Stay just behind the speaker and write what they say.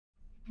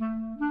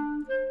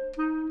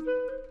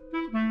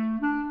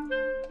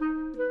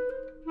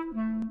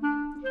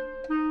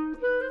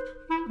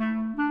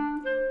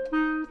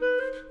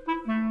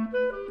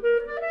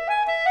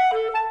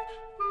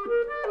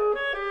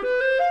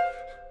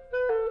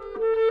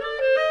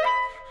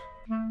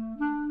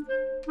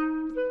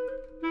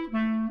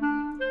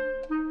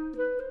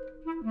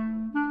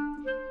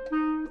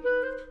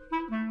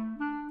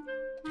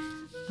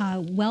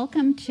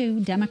Welcome to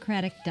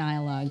Democratic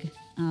Dialogue.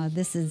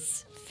 This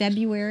is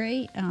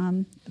February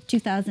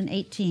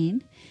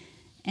 2018,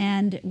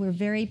 and we're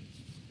very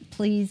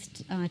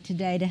pleased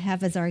today to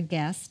have as our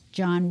guest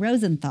John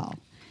Rosenthal.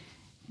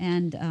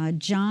 And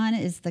John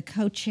is the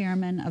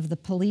co-chairman of the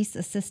Police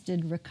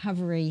Assisted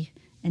Recovery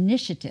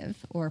Initiative,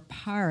 or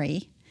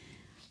PAARI,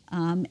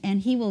 and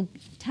he will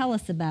tell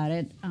us about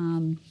it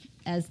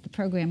as the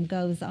program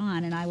goes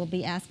on, and I will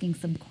be asking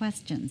some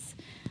questions.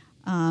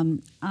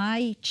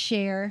 I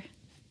chair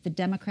the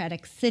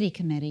Democratic City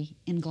Committee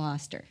in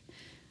Gloucester.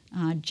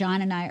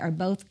 John and I are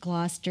both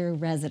Gloucester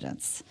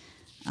residents,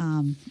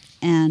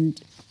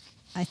 and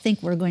I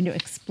think we're going to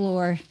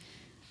explore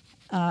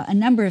a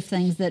number of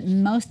things that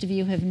most of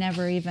you have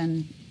never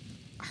even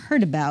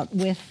heard about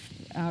with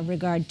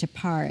regard to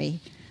PAARI.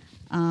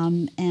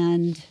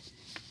 And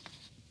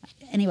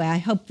anyway, I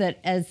hope that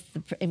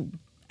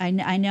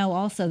I know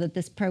also that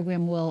this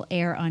program will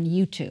air on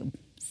YouTube,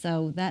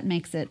 so that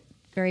makes it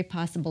very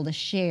possible to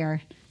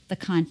share the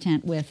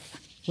content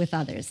with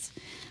others.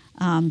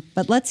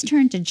 But let's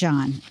turn to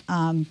John.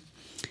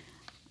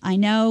 I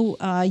know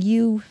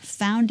you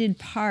founded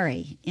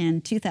PAARI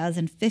in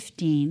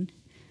 2015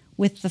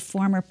 with the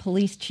former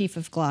police chief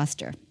of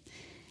Gloucester.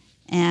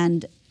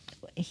 And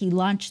he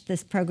launched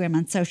this program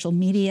on social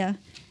media,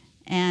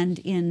 and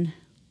in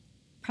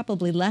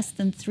probably less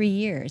than 3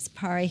 years,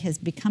 PAARI has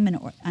become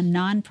a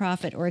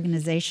nonprofit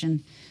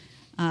organization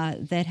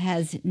that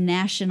has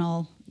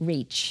national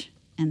reach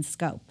and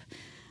scope.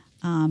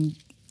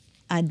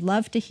 I'd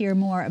love to hear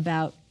more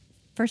about,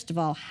 first of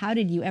all, how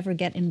did you ever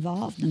get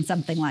involved in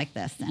something like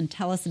this? And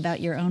tell us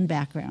about your own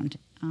background.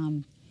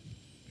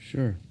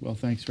 Sure. Well,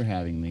 thanks for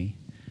having me.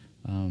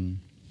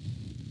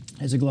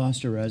 As a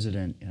Gloucester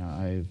resident,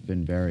 I've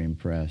been very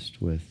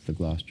impressed with the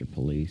Gloucester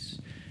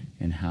Police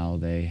and how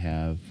they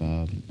have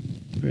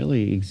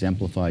really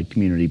exemplified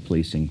community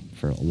policing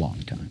for a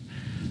long time.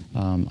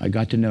 I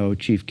got to know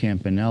Chief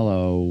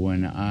Campanello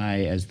when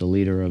I, as the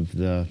leader of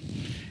the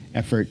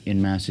effort in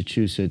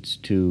Massachusetts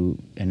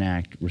to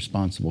enact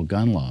responsible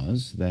gun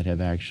laws that have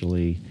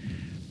actually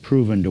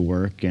proven to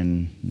work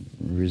and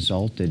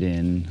resulted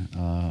in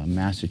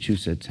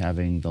Massachusetts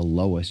having the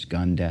lowest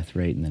gun death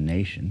rate in the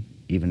nation,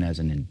 even as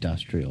an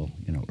industrial,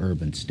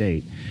 urban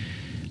state,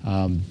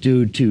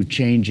 due to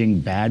changing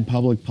bad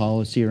public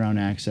policy around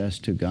access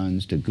to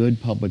guns to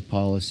good public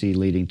policy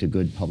leading to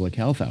good public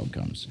health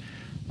outcomes.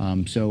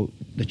 So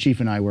the chief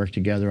and I worked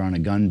together on a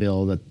gun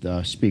bill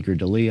that Speaker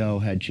DeLeo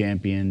had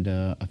championed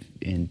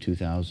in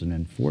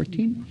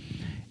 2014,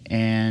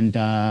 and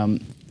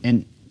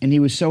he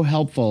was so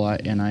helpful,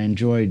 and I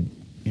enjoyed,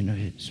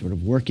 sort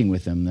of working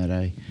with him, that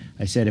I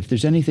said, if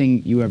there's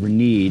anything you ever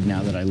need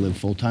now that I live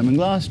full-time in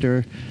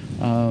Gloucester,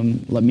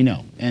 let me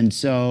know. And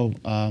so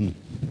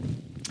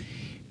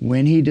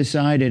when he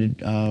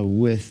decided,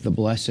 with the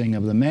blessing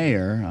of the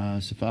mayor,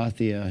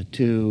 Safathia,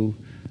 to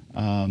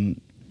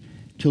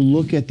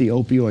look at the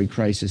opioid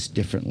crisis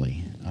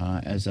differently.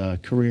 As a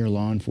career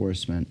law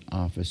enforcement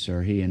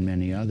officer, he and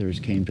many others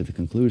came to the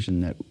conclusion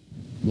that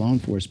law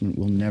enforcement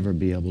will never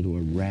be able to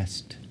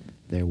arrest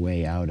their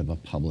way out of a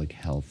public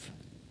health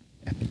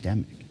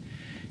epidemic.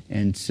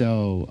 And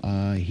so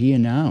he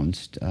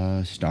announced,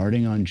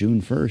 starting on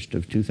June 1st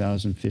of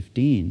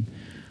 2015,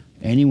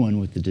 anyone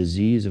with the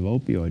disease of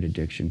opioid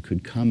addiction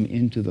could come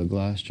into the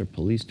Gloucester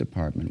Police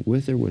Department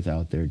with or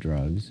without their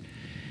drugs,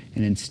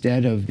 and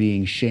instead of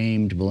being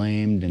shamed,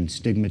 blamed, and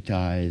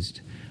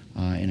stigmatized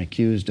and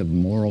accused of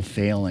moral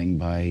failing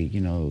by,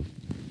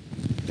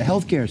 the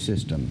healthcare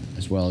system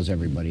as well as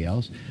everybody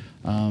else,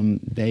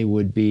 they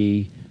would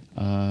be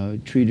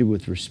treated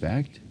with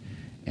respect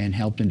and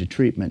helped into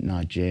treatment,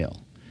 not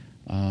jail.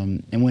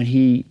 And when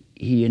he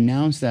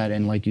announced that,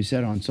 and like you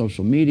said, on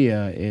social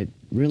media, it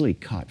really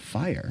caught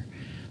fire.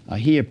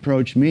 He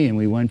approached me, and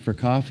we went for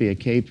coffee at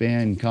Cape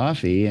Ann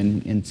Coffee,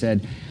 and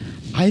said,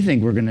 I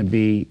think we're going to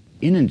be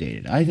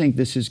inundated. I think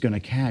this is going to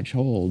catch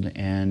hold,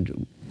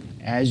 and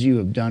as you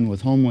have done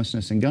with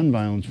homelessness and gun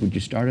violence, would you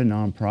start a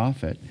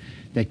nonprofit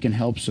that can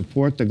help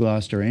support the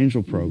Gloucester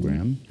Angel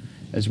program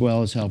as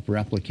well as help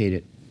replicate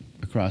it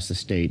across the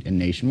state and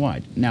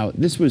nationwide? Now,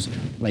 this was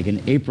like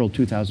in April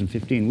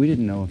 2015. We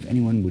didn't know if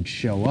anyone would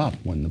show up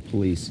when the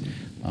police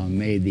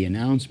made the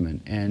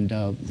announcement, and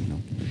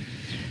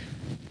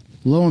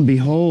lo and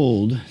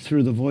behold,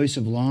 through the voice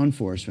of law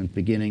enforcement,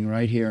 beginning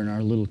right here in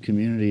our little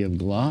community of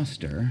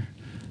Gloucester,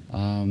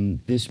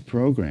 this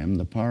program,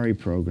 the PAARI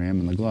program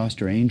and the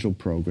Gloucester Angel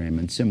program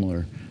and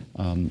similar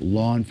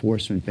law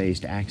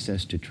enforcement-based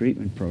access to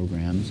treatment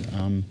programs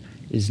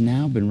is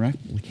now been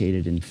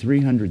replicated in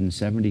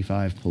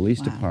 375 police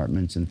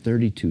departments in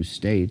 32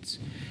 states.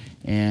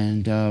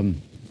 And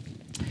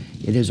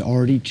it has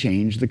already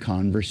changed the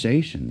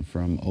conversation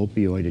from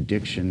opioid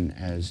addiction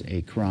as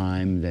a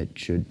crime that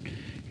should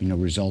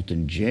result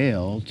in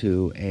jail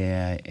to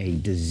a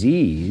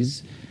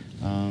disease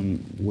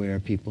where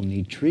people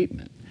need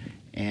treatment.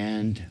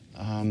 And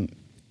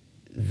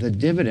the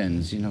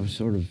dividends,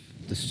 sort of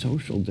the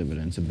social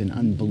dividends have been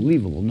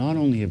unbelievable. Not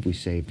only have we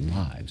saved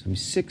lives,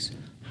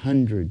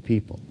 600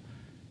 people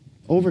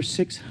over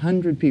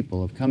 600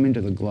 people have come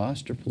into the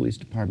Gloucester Police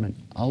Department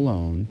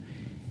alone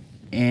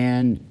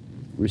and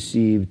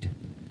received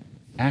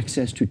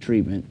access to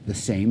treatment the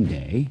same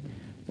day.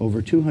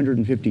 Over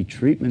 250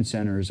 treatment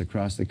centers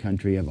across the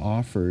country have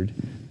offered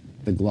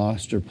the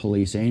Gloucester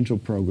Police Angel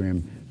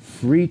Program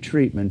free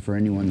treatment for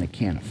anyone that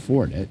can't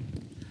afford it.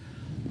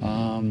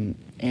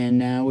 And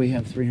now we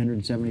have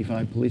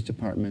 375 police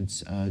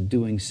departments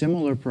doing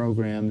similar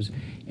programs,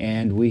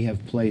 and we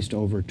have placed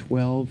over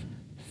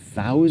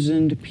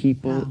 12,000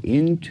 people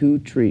into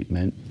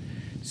treatment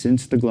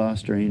since the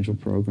Gloucester Angel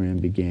Program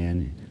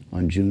began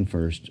on June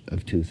 1st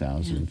of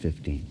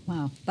 2015. Yeah.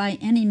 Wow. By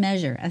any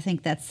measure, I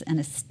think that's an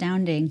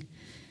astounding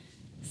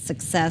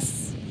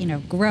success,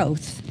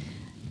 growth.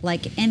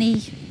 Like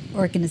any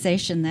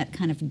organization that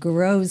kind of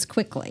grows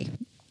quickly,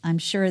 I'm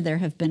sure there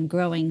have been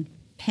growing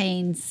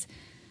pains,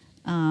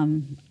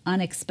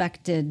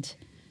 unexpected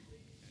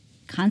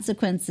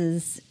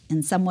consequences,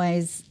 in some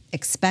ways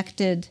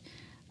expected.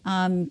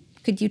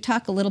 Could you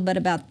talk a little bit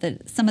about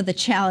some of the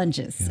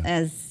challenges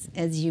as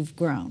you've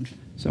grown?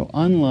 So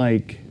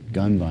unlike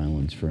gun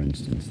violence, for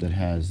instance, that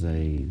has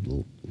a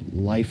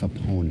life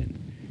opponent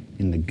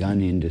in the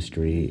gun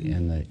industry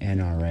and the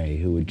NRA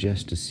who would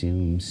just as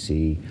soon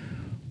see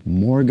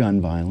more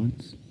gun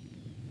violence,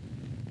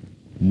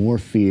 more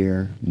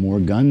fear, more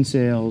gun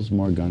sales,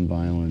 more gun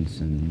violence,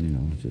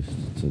 and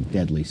it's a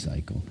deadly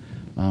cycle.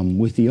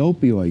 With the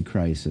opioid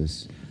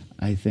crisis,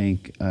 I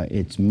think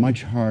it's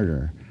much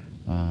harder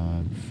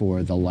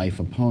for the life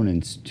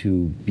opponents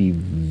to be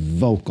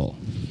vocal.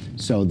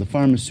 So the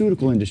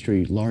pharmaceutical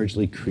industry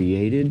largely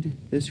created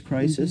this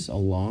crisis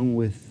along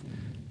with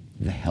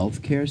the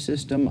healthcare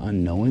system,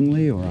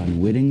 unknowingly or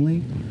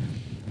unwittingly.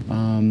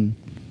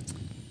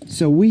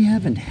 So we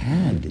haven't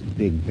had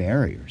big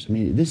barriers. I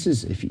mean, this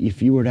is,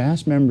 if you were to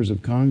ask members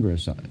of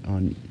Congress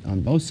on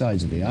both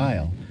sides of the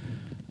aisle,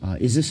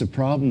 is this a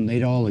problem?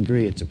 They'd all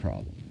agree it's a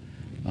problem.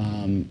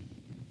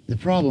 The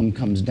problem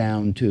comes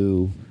down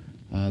to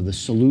the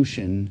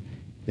solution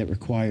that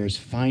requires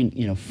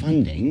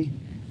funding,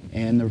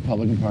 and the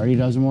Republican Party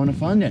doesn't want to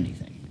fund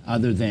anything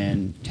other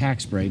than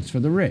tax breaks for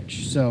the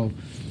rich. So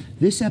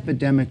this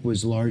epidemic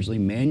was largely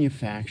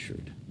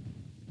manufactured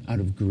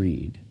out of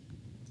greed,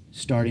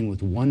 starting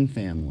with one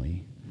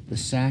family, the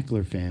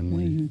Sackler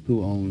family,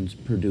 who owns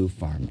Purdue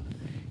Pharma.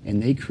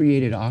 And they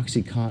created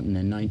OxyContin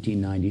in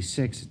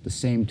 1996 at the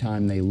same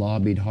time they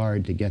lobbied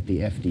hard to get the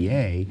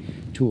FDA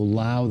to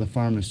allow the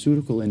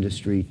pharmaceutical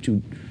industry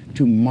to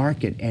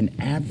market and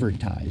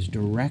advertise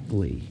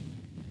directly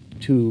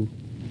to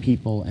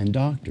people and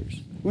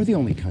doctors. We're the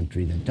only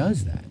country that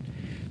does that.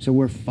 So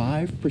we're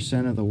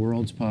 5% of the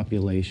world's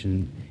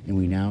population, and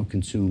we now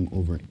consume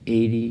over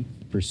 80%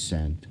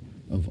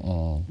 of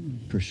all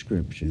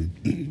prescription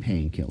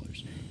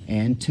painkillers.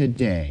 And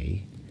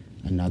today,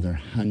 another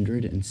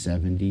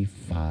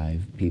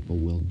 175 people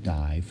will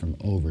die from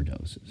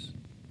overdoses.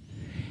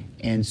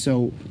 And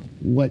so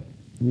what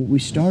we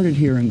started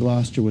here in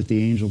Gloucester with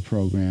the Angel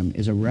Program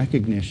is a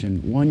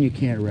recognition, one, you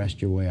can't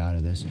arrest your way out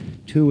of this.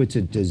 Two, it's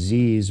a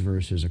disease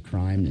versus a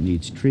crime that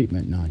needs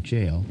treatment, not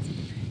jail.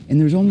 And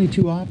there's only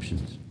two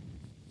options: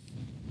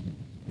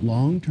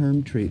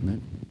 long-term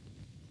treatment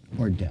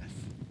or death.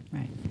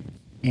 Right.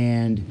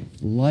 And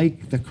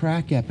like the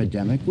crack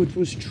epidemic, which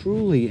was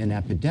truly an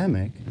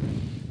epidemic,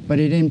 but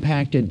it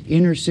impacted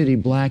inner-city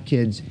black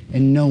kids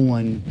and no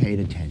one paid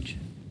attention.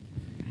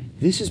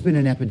 This has been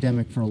an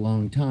epidemic for a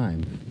long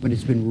time, but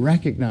it's been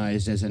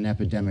recognized as an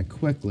epidemic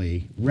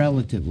quickly,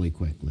 relatively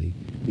quickly,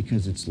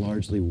 because it's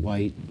largely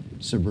white,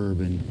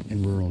 suburban,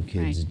 and rural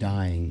kids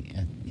dying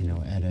at,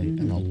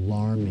 an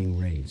alarming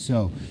rate.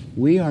 So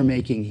we are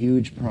making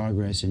huge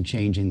progress in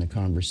changing the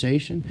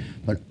conversation,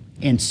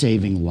 and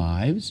saving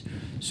lives.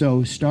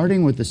 So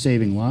starting with the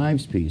saving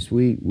lives piece,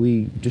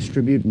 we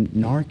distribute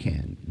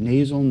Narcan,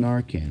 nasal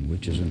Narcan,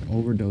 which is an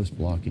overdose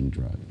blocking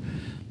drug.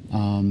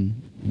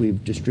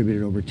 We've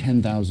distributed over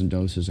 10,000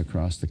 doses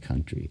across the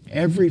country.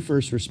 Every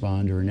first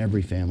responder and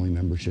every family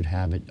member should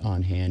have it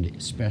on hand,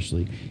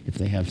 especially if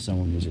they have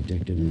someone who's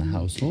addicted in the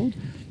household.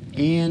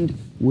 And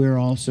we're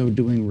also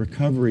doing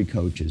recovery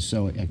coaches.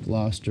 So at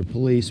Gloucester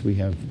Police, we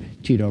have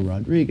Tito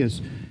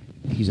Rodriguez.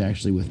 He's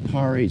actually with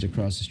PAARI. He's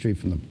across the street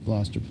from the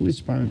Gloucester Police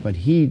Department, but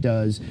he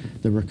does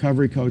the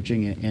recovery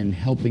coaching and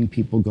helping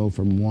people go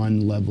from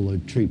one level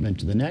of treatment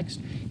to the next.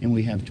 And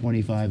we have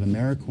 25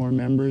 AmeriCorps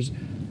members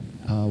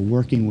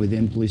working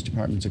within police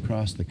departments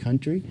across the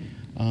country.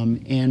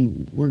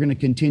 And we're going to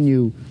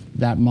continue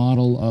that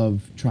model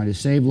of trying to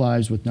save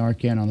lives with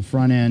Narcan on the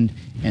front end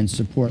and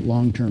support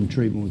long-term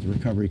treatment with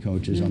recovery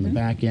coaches on the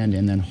back end.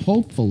 And then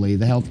hopefully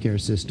the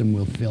healthcare system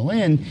will fill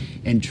in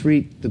and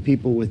treat the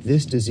people with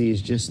this disease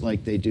just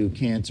like they do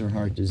cancer,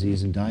 heart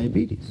disease, and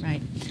diabetes.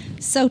 Right.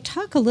 So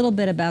talk a little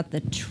bit about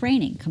the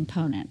training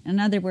component. In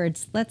other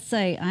words, let's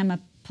say I'm a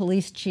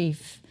police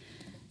chief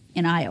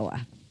in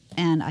Iowa,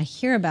 and I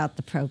hear about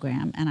the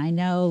program, and I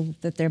know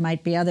that there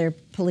might be other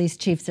police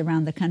chiefs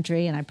around the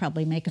country, and I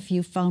probably make a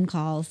few phone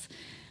calls.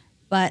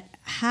 But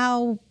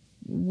how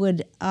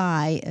would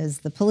I,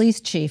 as the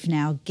police chief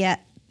now,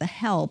 get the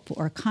help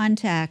or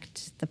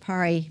contact the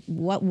PAARI,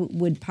 what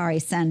would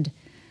PAARI send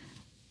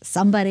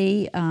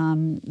somebody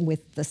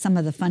with some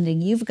of the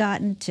funding you've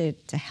gotten to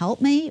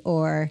help me,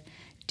 or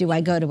do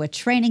I go to a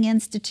training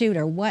institute,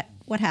 or what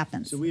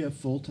happens? So we have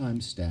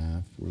full-time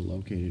staff. We're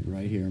located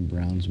right here in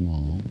Browns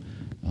Mall.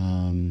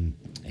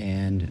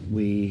 And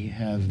we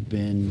have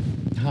been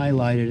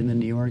highlighted in the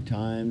New York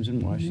Times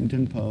and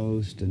Washington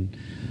Post and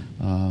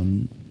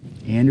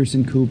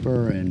Anderson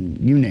Cooper and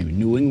you name it,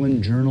 New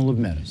England Journal of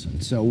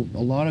Medicine. So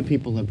a lot of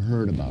people have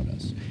heard about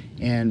us.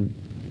 And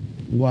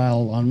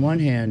while on one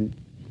hand,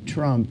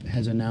 Trump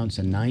has announced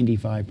a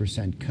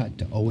 95% cut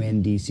to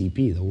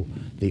ONDCP,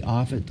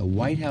 the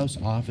White House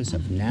Office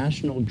of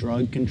National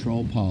Drug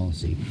Control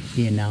Policy.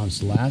 He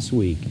announced last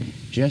week,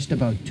 just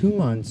about 2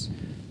 months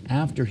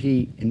after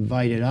he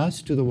invited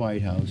us to the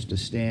White House to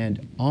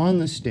stand on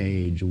the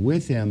stage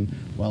with him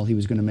while he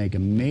was going to make a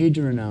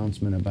major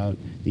announcement about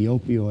the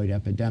opioid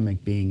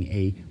epidemic being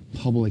a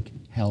public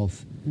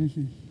health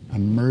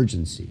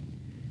emergency.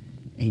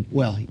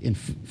 Well, in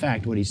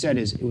fact, what he said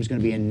is it was going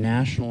to be a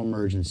national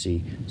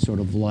emergency, sort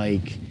of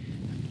like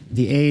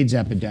the AIDS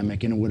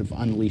epidemic, and it would have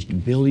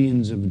unleashed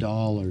billions of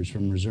dollars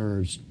from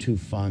reserves to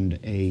fund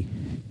a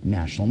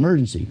national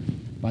emergency.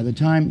 By the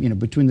time,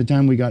 between the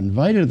time we got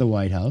invited to the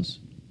White House,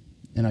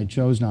 and I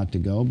chose not to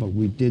go, but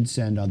we did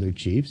send other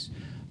chiefs,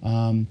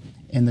 and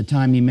the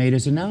time he made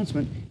his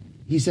announcement,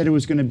 he said it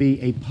was going to be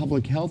a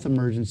public health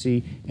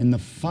emergency, and the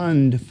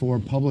fund for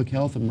public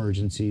health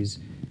emergencies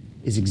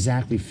is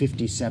exactly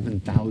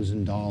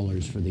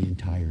 $57,000 for the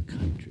entire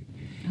country.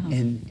 Oh.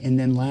 And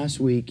then last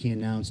week he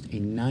announced a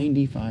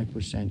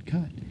 95%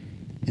 cut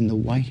in the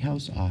White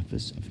House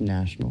Office of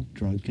National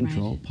Drug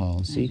Control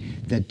Policy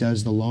that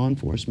does the law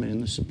enforcement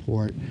and the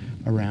support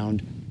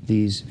around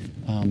these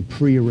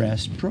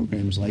pre-arrest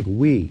programs like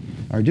we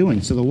are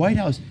doing. So the White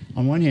House,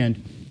 on one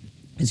hand,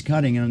 is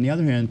cutting, and on the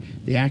other hand,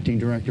 the acting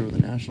director of the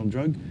National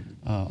Drug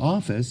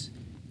Office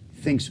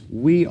thinks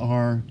we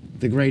are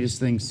the greatest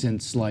thing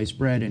since sliced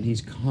bread, and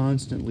he's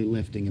constantly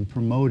lifting and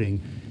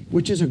promoting,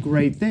 which is a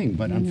great thing,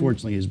 but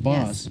unfortunately his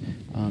boss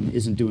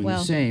isn't doing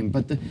the same.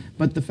 But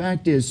the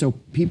fact is, so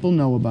people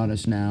know about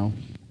us now.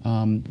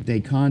 They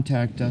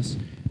contact us.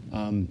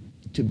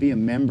 To be a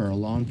member, a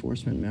law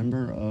enforcement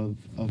member of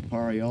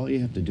PAARI, all you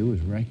have to do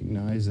is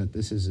recognize that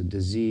this is a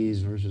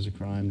disease versus a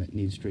crime that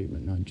needs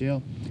treatment, not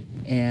jail.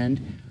 And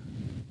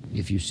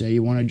if you say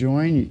you want to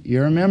join,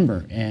 you're a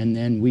member. And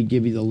then we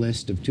give you the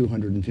list of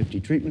 250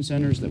 treatment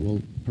centers that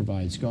will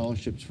provide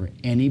scholarships for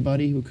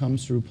anybody who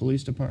comes through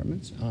police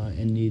departments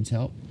and needs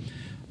help.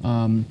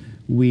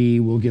 We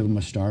will give them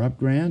a startup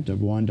grant of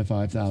 $1,000 to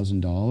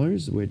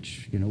 $5,000,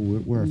 which,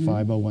 we're a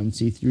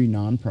 501c3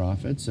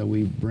 nonprofit, so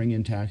we bring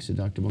in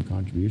tax-deductible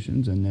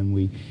contributions, and then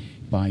we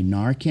buy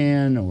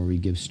Narcan, or we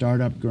give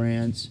startup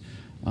grants.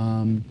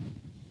 And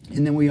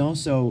then we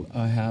also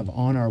have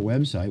on our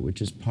website, which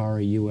is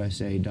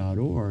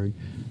PAARIUSA.org,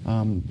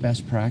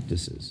 best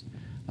practices.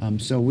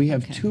 So we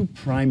have two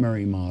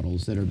primary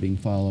models that are being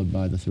followed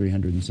by the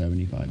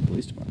 375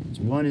 police departments.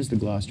 One is the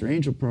Gloucester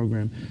Angel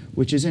program,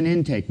 which is an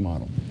intake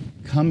model.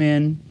 Come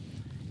in,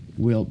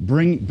 we'll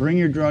bring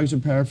your drugs or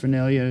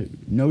paraphernalia,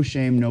 no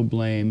shame, no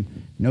blame,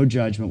 no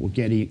judgment, we'll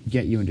get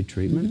you into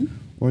treatment.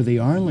 Or the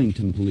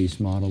Arlington police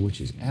model,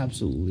 which is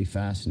absolutely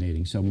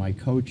fascinating. So my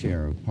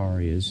co-chair of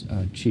PAARI is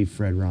Chief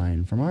Fred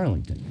Ryan from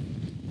Arlington.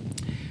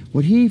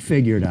 What he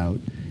figured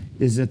out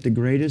is that the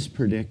greatest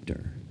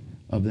predictor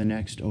of the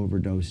next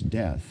overdose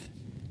death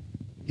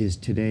is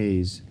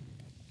today's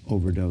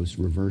overdose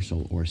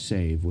reversal or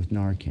save with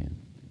Narcan.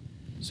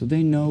 So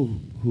they know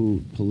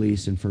who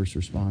police and first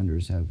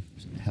responders have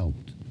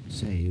helped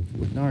save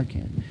with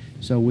Narcan.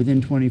 So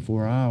within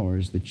 24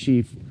 hours, the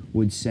chief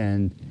would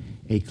send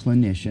a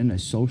clinician, a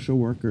social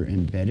worker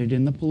embedded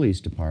in the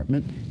police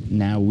department.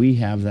 Now we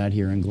have that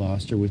here in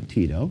Gloucester with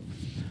Tito.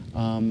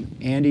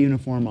 And a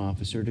uniform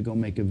officer to go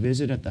make a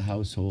visit at the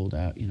household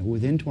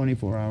within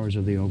 24 hours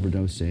of the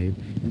overdose save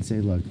and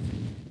say, look,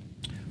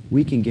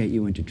 we can get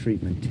you into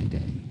treatment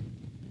today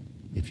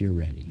if you're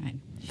ready. Right.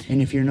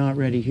 And if you're not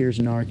ready, here's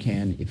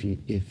Narcan if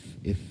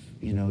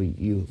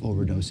you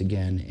overdose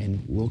again,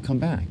 and we'll come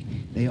back.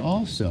 They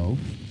also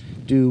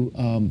do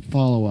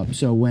follow-up.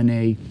 So when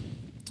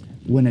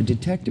a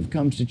detective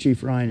comes to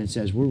Chief Ryan and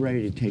says, we're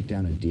ready to take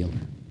down a dealer,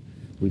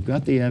 we've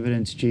got the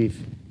evidence, Chief,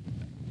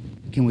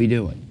 can we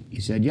do it? He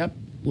said, yep,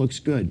 looks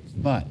good,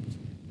 but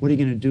what are you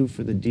going to do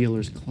for the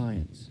dealer's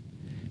clients?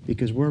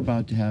 Because we're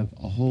about to have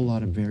a whole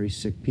lot of very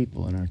sick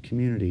people in our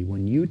community.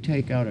 When you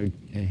take out a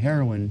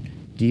heroin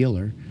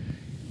dealer,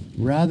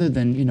 rather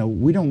than,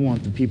 we don't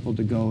want the people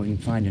to go and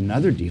find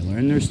another dealer,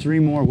 and there's 3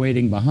 more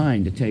waiting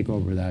behind to take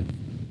over that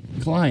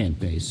client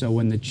base. So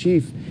when the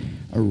chief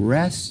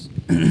arrests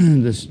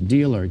this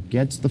dealer,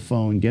 gets the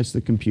phone, gets the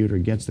computer,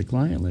 gets the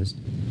client list,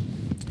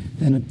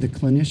 then the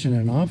clinician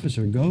and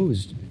officer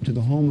goes to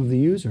the home of the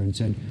user and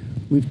said,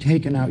 we've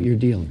taken out your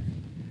dealer.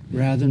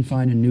 Rather than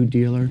find a new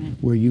dealer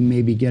where you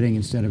may be getting,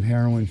 instead of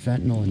heroin,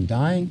 fentanyl and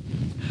dying,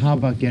 how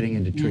about getting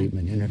into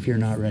treatment? And if you're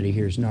not ready,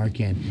 here's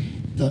Narcan.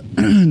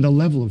 The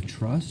level of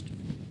trust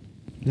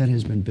that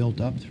has been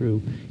built up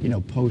through,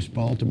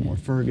 post-Baltimore,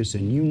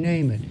 Ferguson, you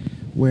name it,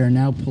 where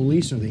now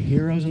police are the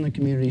heroes in the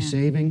community,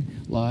 saving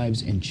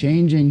lives and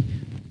changing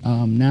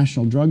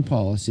national drug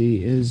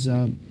policy is,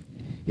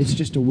 it's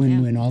just a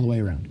win-win all the way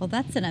around. Well,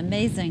 that's an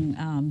amazing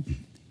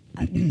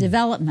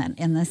development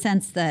in the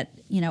sense that,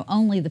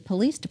 only the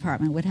police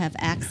department would have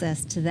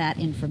access to that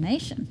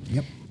information.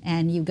 Yep.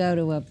 And you go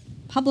to a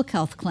public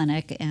health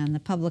clinic and the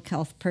public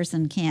health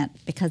person can't,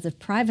 because of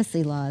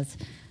privacy laws,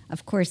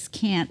 of course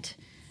can't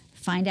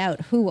find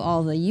out who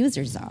all the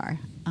users are,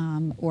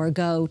 or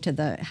go to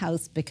the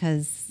house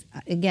because,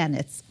 again,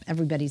 it's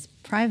everybody's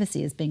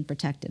privacy is being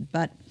protected.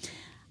 But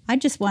I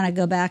just want to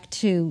go back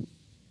to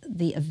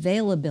the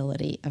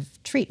availability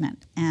of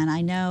treatment. And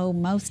I know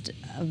most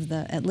of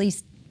the, at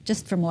least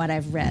just from what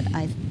I've read,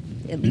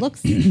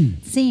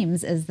 it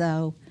seems as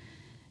though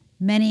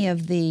many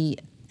of the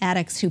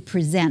addicts who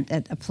present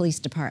at police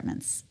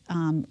departments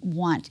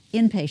want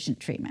inpatient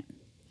treatment,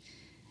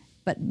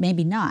 but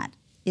maybe not.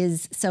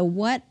 So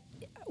what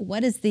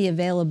is the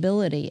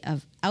availability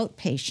of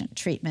outpatient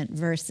treatment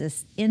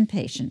versus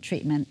inpatient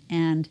treatment?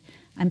 And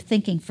I'm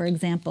thinking, for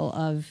example,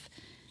 of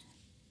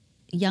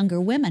younger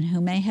women who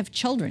may have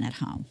children at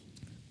home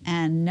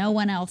and no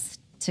one else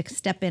to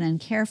step in and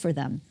care for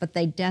them, but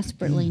they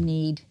desperately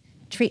need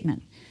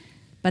treatment.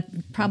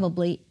 But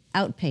probably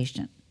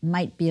outpatient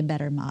might be a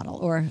better model,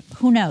 or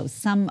who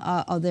knows,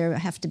 there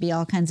have to be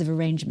all kinds of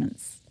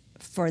arrangements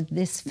for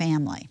this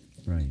family.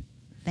 Right.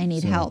 They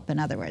need help, in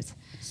other words.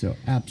 So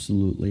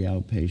absolutely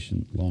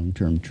outpatient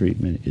long-term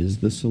treatment is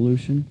the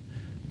solution.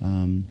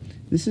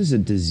 This is a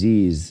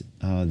disease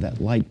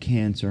that, like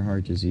cancer,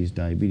 heart disease,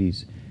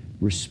 diabetes,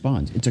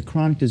 responds. It's a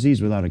chronic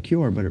disease without a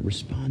cure, but it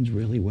responds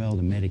really well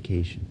to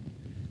medication,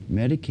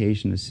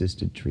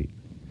 medication-assisted treatment.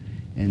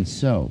 And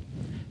so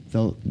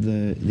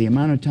the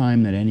amount of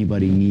time that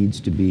anybody needs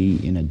to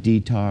be in a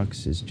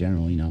detox is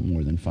generally not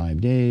more than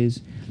 5 days,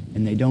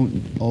 and they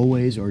don't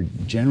always or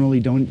generally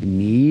don't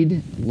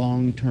need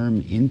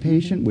long-term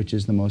inpatient, which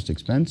is the most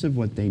expensive.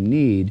 What they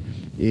need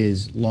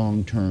is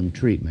long-term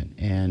treatment,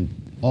 and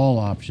all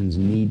options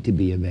need to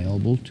be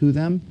available to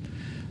them.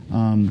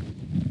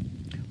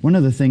 One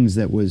of the things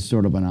that was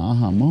sort of an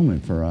aha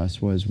moment for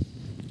us was,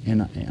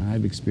 and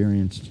I've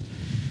experienced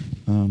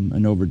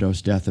an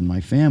overdose death in my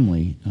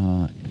family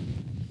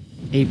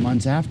 8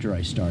 months after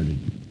I started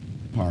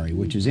PAARI,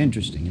 which is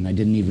interesting, and I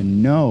didn't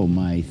even know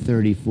my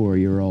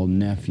 34-year-old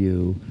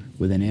nephew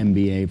with an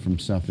MBA from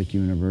Suffolk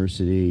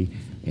University,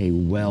 a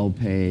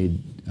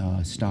well-paid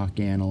stock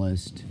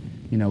analyst,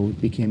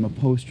 became a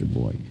poster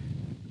boy.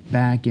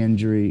 Back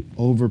injury,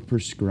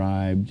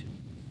 overprescribed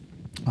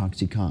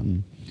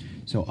OxyContin.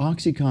 So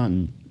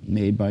OxyContin,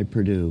 made by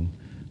Purdue,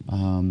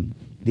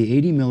 the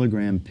 80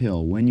 milligram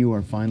pill, when you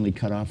are finally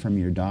cut off from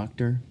your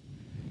doctor,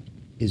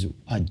 is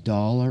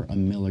 $1 a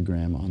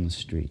milligram on the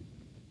street.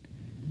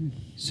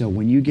 So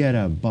when you get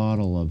a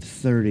bottle of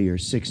 30 or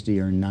 60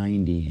 or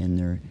 90 and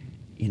they're,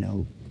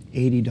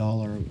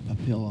 $80 a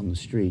pill on the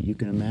street, you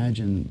can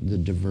imagine the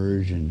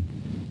diversion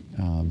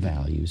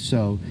value.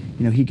 So,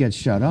 he gets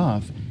shut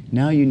off.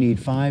 Now you need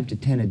 5 to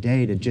 10 a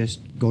day to just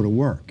go to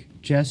work,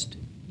 just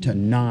to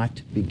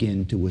not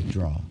begin to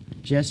withdraw,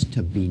 just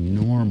to be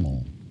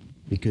normal,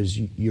 because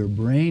your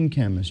brain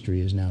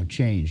chemistry is now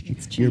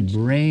changed. Your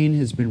brain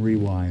has been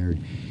rewired.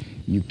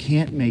 You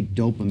can't make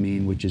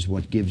dopamine, which is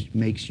what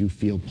makes you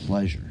feel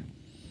pleasure,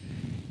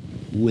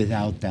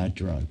 without that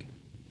drug.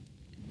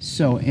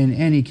 So in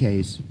any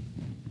case,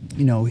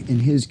 in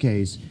his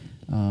case,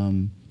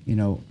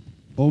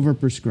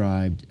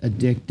 overprescribed,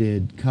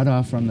 addicted, cut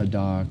off from the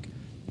doc,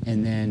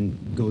 and then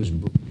goes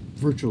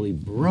virtually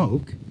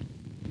broke,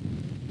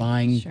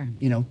 buying,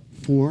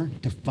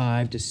 $400 to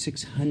 $500 to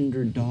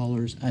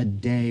 $600 a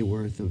day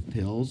worth of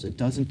pills. It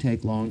doesn't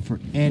take long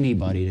for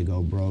anybody to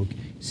go broke,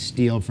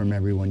 steal from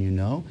everyone you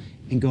know,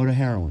 and go to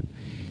heroin.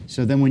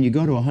 So then when you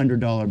go to a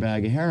 $100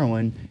 bag of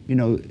heroin,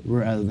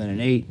 rather than an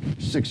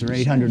 $600 or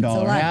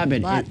 $800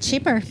 habit,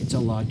 it's a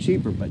lot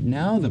cheaper. But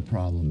now the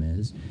problem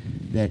is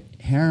that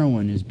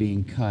heroin is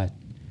being cut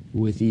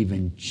with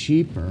even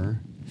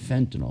cheaper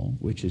fentanyl,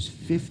 which is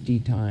 50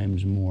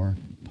 times more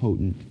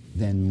potent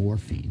than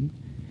morphine,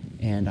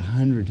 and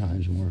 100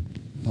 times more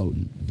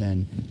potent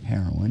than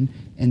heroin.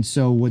 And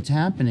so what's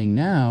happening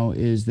now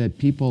is that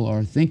people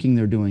are thinking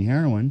they're doing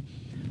heroin,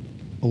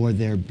 or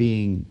they're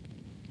doing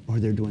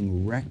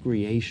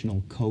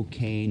recreational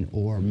cocaine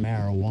or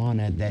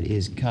marijuana that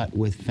is cut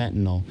with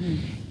fentanyl.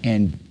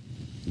 And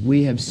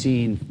we have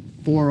seen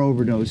 4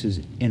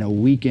 overdoses in a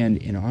weekend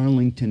in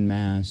Arlington,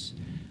 Mass,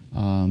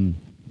 1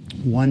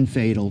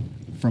 fatal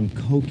from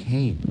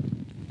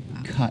cocaine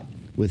cut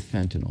with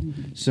fentanyl.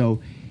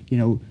 So,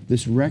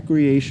 this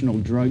recreational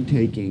drug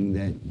taking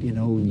that,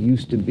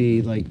 used to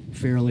be like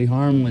fairly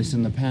harmless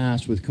in the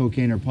past with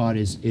cocaine or pot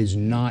is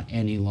not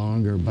any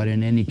longer. But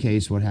in any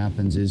case, what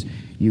happens is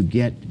you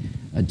get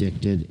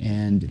addicted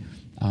and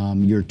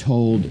you're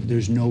told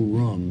there's no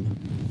room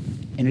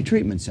in a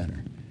treatment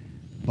center.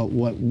 But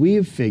what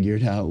we've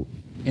figured out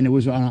And it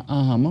was an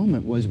aha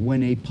moment was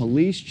when a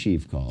police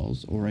chief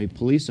calls or a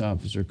police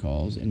officer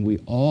calls, and we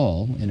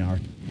all in our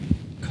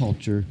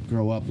culture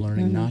grow up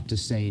learning not to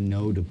say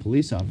no to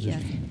police officers,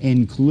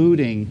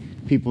 including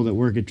people that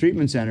work at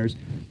treatment centers.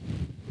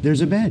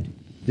 There's a bed.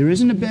 There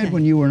isn't a bed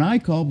when you or I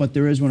call, but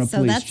there is when a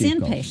police chief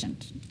calls. So that's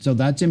inpatient. So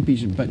that's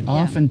inpatient, but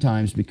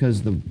oftentimes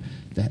because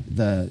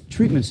the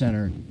treatment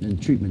center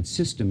and treatment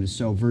system is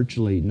so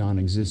virtually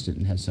non-existent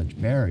and has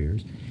such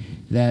barriers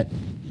that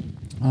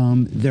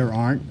there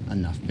aren't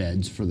enough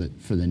beds for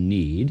the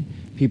need.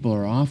 People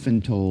are often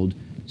told,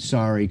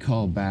 sorry,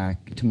 call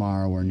back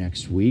tomorrow or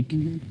next week.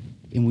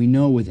 And we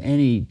know with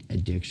any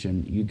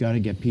addiction, you've got to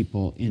get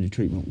people into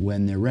treatment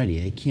when they're ready.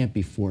 They can't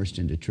be forced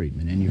into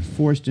treatment. And you're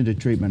forced into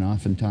treatment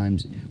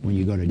oftentimes when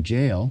you go to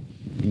jail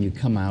and you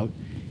come out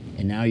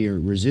and now your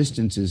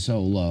resistance is so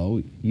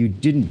low, you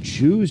didn't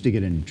choose to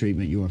get into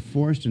treatment, you were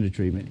forced into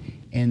treatment,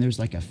 and there's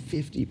like a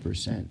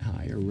 50%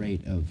 higher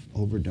rate of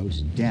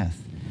overdose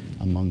death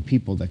among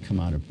people that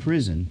come out of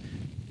prison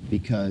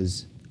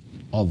because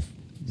of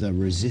the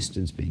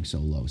resistance being so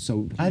low.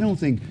 So I don't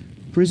think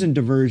prison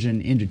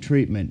diversion into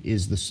treatment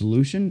is the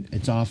solution.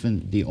 It's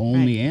often the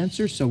only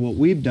answer. So what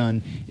we've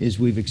done is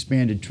we've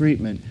expanded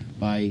treatment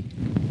by,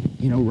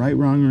 right,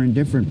 wrong, or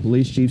indifferent.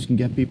 Police chiefs can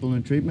get people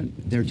in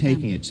treatment. They're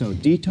taking it. So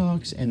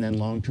detox and then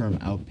long-term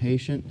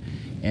outpatient.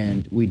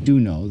 And we do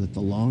know that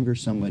the longer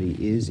somebody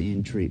is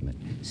in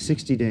treatment,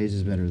 60 days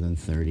is better than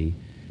 30.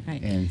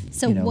 Right. And,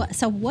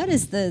 so what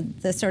is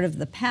the sort of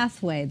the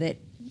pathway that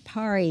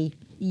PAARI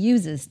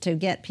uses to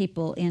get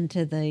people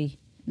into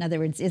in other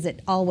words, is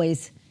it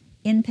always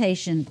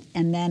inpatient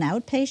and then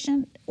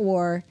outpatient,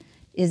 or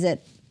is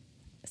it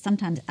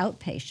sometimes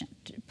outpatient,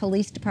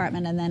 police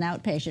department and then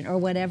outpatient, or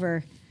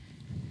whatever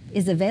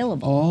is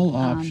available? All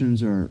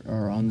options are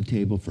on the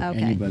table for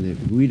anybody.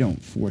 We don't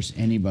force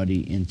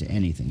anybody into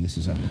anything. This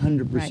is a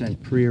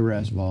 100%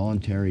 pre-arrest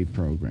voluntary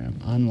program,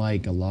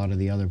 unlike a lot of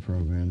the other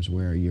programs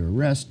where you're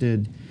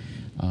arrested,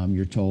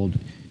 you're told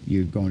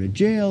you're going to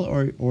jail,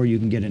 or you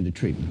can get into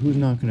treatment. Who's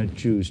not going to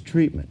choose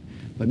treatment?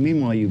 But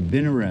meanwhile, you've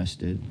been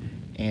arrested,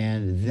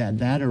 and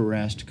that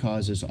arrest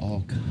causes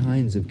all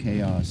kinds of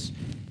chaos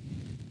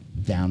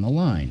down the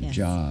line,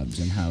 jobs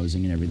and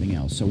housing and everything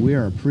else. So we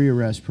are a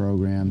pre-arrest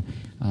program.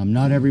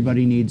 Not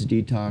everybody needs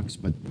detox,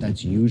 but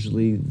that's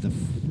usually the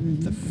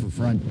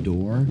front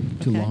door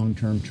to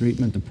long-term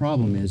treatment. The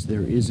problem is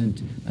there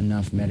isn't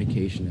enough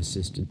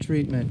medication-assisted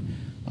treatment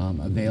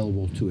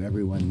available to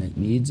everyone that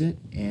needs it,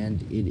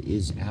 and it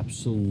is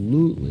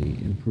absolutely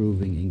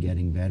improving and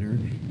getting better.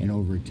 And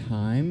over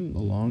time, the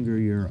longer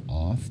you're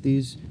off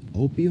these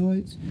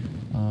opioids,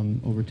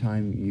 over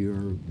time your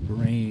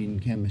brain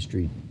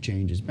chemistry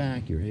changes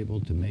back. You're able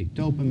to make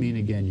dopamine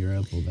again. You're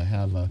able to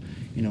have a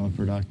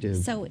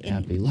productive,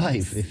 happy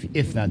life,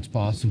 if that's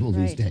possible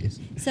these days.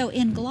 So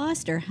in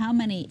Gloucester, how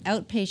many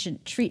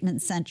outpatient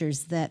treatment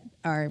centers that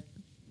have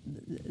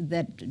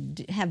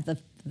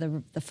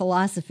the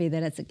philosophy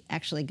that it's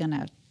actually going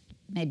to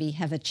maybe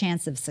have a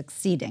chance of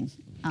succeeding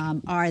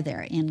are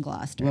there in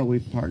Gloucester? Well,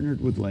 we've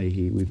partnered with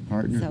Leahy, we've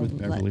partnered with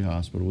Beverly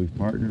Hospital, we've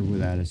partnered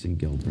with Addison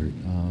Gilbert,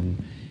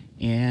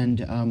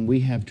 and we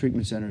have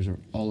treatment centers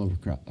all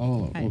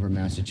over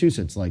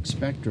Massachusetts, like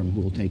Spectrum,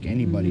 who will take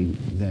anybody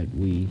that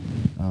we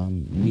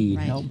need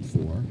help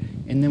for.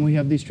 And then we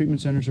have these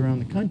treatment centers around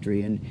the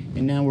country, and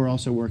now we're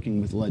also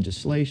working with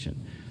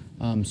legislation.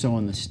 So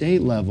on the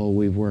state level,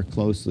 we've worked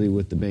closely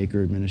with the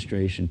Baker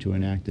administration to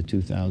enact the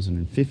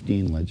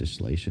 2015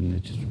 legislation,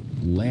 which is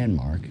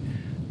landmark.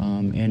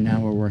 And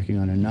now we're working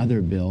on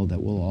another bill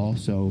that will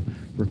also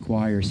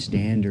require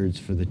standards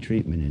for the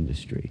treatment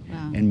industry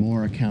and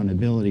more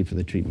accountability for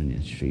the treatment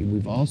industry.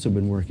 We've also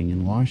been working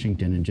in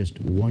Washington, and just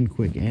one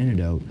quick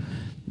anecdote.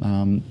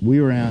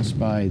 We were asked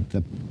by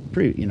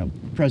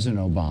President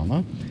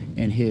Obama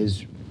and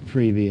his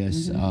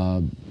previous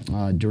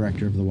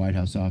director of the White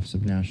House Office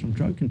of National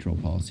Drug Control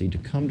Policy to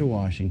come to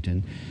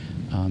Washington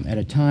at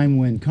a time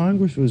when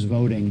Congress was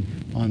voting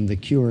on the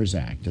Cures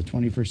Act, the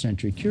 21st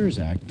Century Cures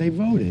Act. They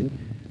voted,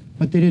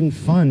 but they didn't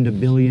fund $1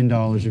 billion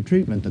of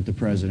treatment that the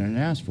president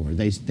asked for.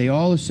 They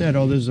all said,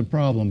 oh, there's a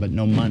problem, but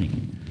no money.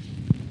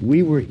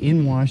 We were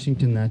in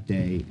Washington that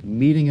day,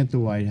 meeting at the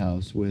White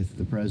House with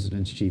the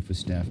president's chief of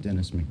staff,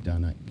 Dennis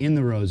McDonough, in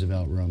the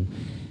Roosevelt Room.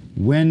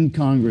 When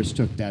Congress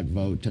took that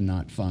vote to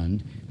not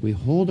fund, we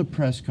hold a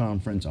press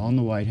conference on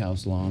the White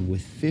House lawn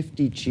with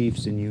 50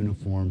 chiefs in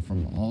uniform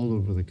from all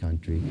over the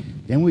country.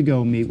 Then we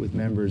go meet with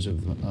members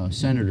of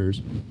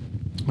senators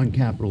on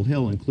Capitol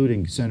Hill,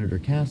 including Senator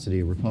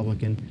Cassidy, a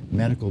Republican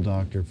medical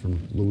doctor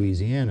from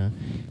Louisiana.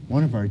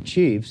 One of our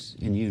chiefs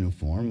in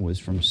uniform was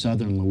from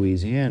southern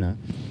Louisiana,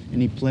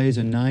 and he plays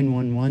a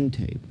 911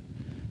 tape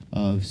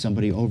of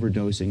somebody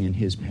overdosing in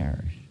his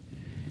parish.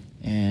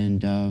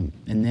 And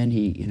then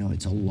he,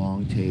 it's a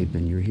long tape,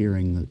 and you're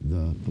hearing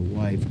the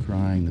wife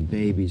crying, the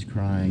baby's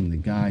crying, the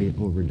guy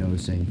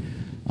overdosing.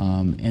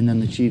 And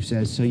then the chief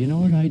says, so you know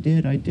what I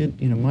did?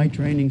 My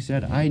training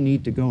said I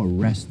need to go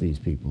arrest these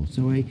people.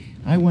 So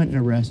I went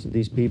and arrested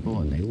these people,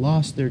 and they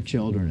lost their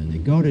children, and they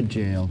go to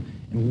jail.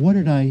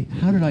 And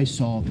how did I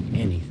solve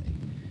anything?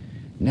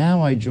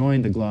 Now I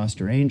joined the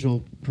Gloucester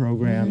Angel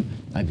program.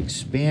 I've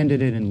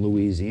expanded it in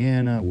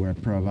Louisiana. We're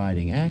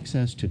providing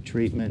access to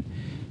treatment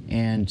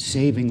and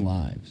saving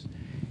lives.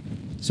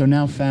 So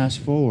now fast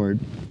forward,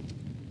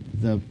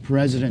 the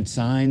president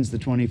signs the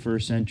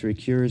 21st Century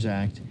Cures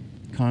Act.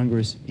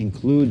 Congress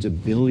includes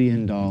 $1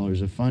 billion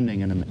of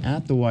funding, and I'm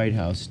at the White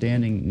House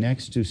standing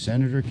next to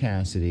Senator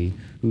Cassidy,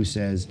 who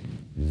says,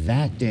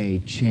 that day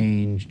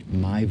changed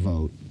my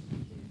vote.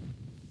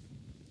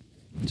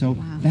 So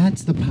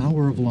that's the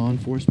power of law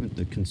enforcement,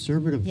 the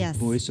conservative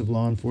voice of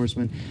law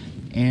enforcement,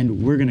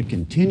 and we're going to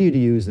continue to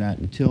use that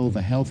until the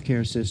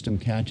healthcare system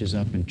catches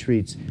up and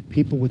treats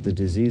people with the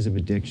disease of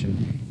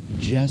addiction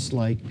just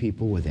like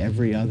people with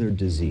every other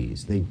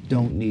disease. They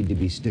don't need to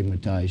be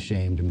stigmatized,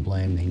 shamed, and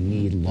blamed. They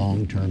need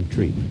long-term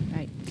treatment.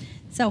 Right.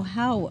 So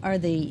how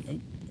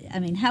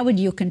would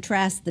you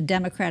contrast the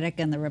Democratic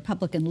and the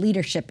Republican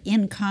leadership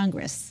in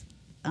Congress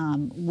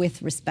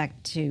with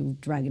respect to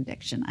drug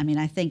addiction? I mean,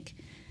 I think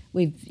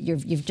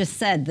you've just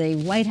said the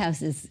White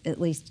House is at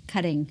least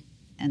cutting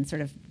and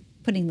sort of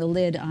putting the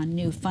lid on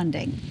new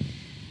funding.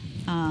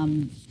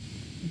 And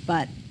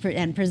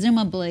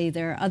presumably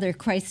there are other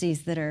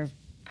crises that are,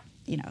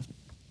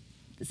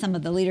 some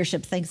of the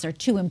leadership thinks are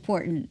too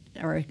important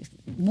or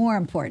more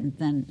important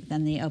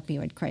than the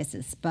opioid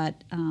crisis.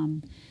 But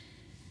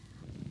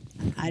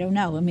I don't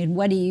know. I mean,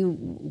 what do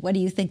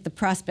you think the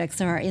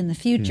prospects are in the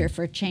future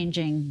for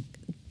changing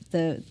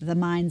the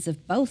minds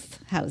of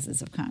both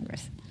houses of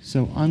Congress?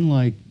 So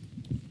unlike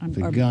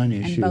the gun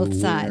issue, both where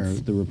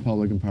sides. the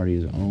Republican Party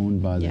is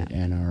owned by the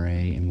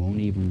NRA and won't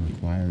even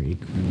require a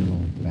criminal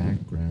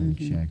background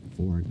check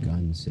for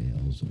gun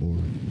sales or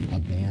a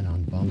ban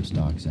on bump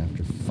stocks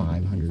after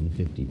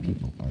 550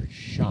 people are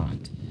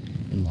shot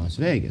in Las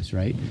Vegas,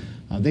 right?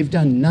 They've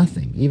done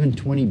nothing. Even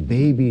 20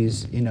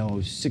 babies, 6-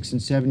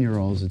 and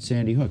 7-year-olds at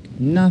Sandy Hook,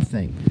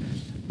 nothing.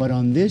 But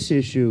on this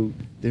issue,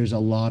 there's a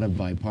lot of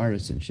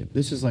bipartisanship.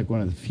 This is like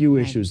one of the few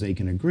issues they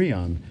can agree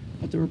on.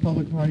 But the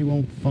Republican Party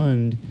won't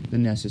fund the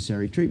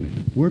necessary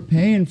treatment. We're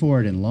paying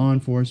for it in law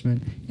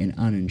enforcement, in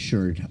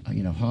uninsured,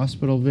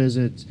 hospital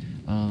visits,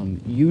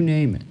 you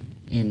name it.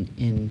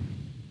 In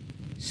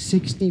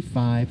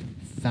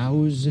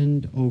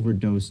 65,000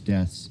 overdose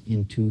deaths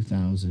in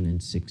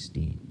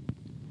 2016.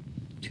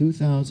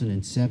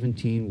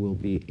 2017 will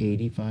be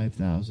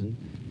 85,000.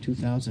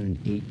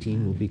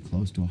 2018 will be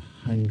close to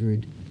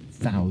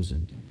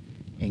 100,000.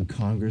 And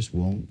Congress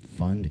won't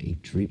fund a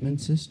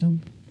treatment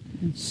system?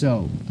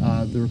 So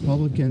the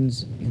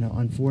Republicans,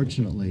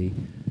 unfortunately,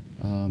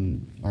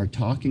 are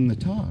talking the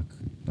talk,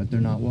 but they're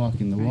not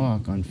walking the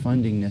walk on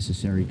funding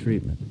necessary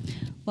treatment.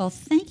 Well,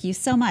 thank you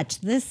so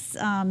much. This,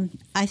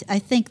 I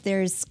think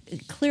there's a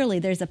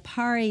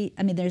PAARI.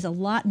 I mean, there's a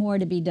lot more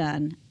to be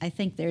done. I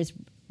think there's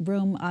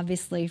room,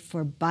 obviously,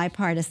 for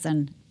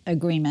bipartisan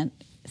agreement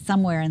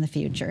somewhere in the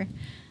future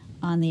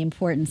on the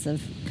importance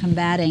of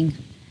combating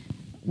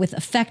with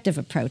effective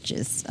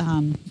approaches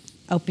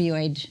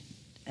opioid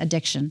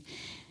addiction.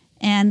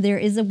 And there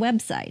is a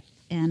website,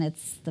 and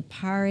it's the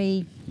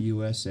PAARI...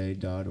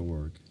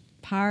 USA.org.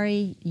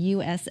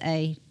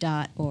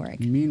 PAARIUSA.org.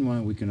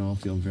 Meanwhile, we can all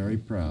feel very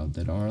proud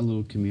that our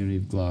little community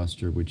of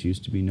Gloucester, which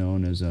used to be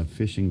known as a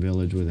fishing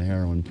village with a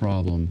heroin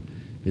problem,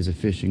 is a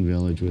fishing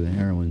village with a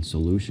heroin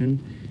solution.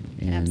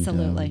 And,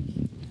 absolutely.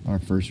 Our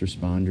first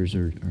responders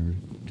are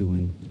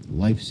doing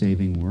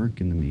life-saving work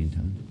in the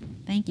meantime.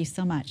 Thank you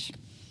so much.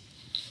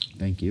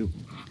 Thank you.